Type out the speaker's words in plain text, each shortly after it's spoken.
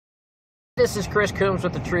This is Chris Coombs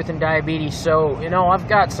with The Truth in Diabetes. So, I've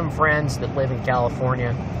got some friends that live in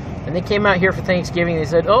California, and they came out here for Thanksgiving. They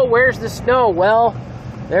said, "Oh, where's the snow?" Well,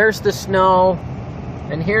 there's the snow,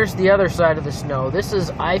 and here's the other side of the snow. This is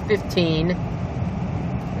I-15.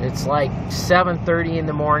 It's like 7:30 in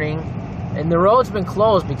the morning, and the road's been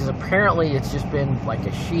closed because apparently it's just been like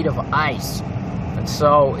a sheet of ice, and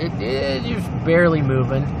so it's barely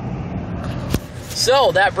moving.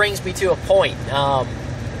 So that brings me to a point.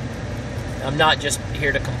 I'm not just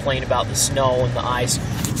here to complain about the snow and the ice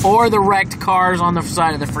or the wrecked cars on the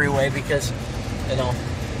side of the freeway, because,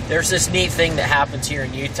 there's this neat thing that happens here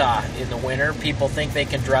in Utah in the winter. People think they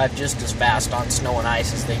can drive just as fast on snow and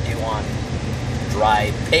ice as they do on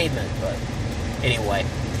dry pavement. But anyway,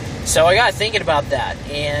 so I got thinking about that,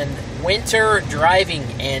 and winter driving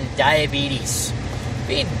and diabetes.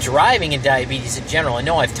 Driving and diabetes in general. I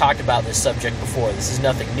know I've talked about this subject before. This is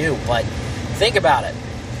nothing new, but think about it.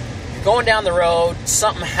 Going down the road,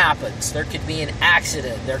 something happens. There could be an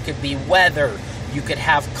accident. There could be weather. You could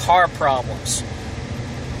have car problems.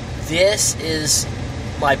 This is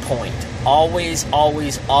my point. Always,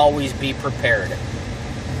 always, always be prepared.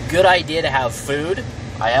 Good idea to have food.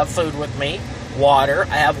 I have food with me. Water.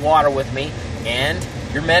 I have water with me. And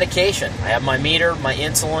your medication. I have my meter, my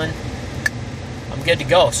insulin. I'm good to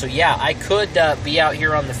go. So yeah, I could be out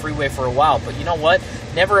here on the freeway for a while, but you know what?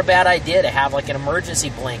 Never a bad idea to have like an emergency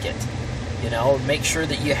blanket. Make sure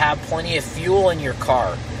that you have plenty of fuel in your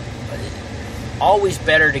car. Always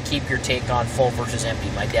better to keep your tank on full versus empty.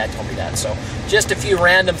 My dad told me that. So just a few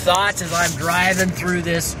random thoughts as I'm driving through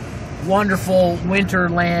this wonderful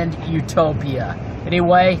winterland utopia.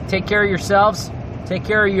 Anyway, take care of yourselves. Take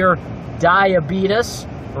care of your diabetes.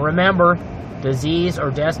 Remember, disease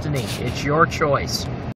or destiny, it's your choice.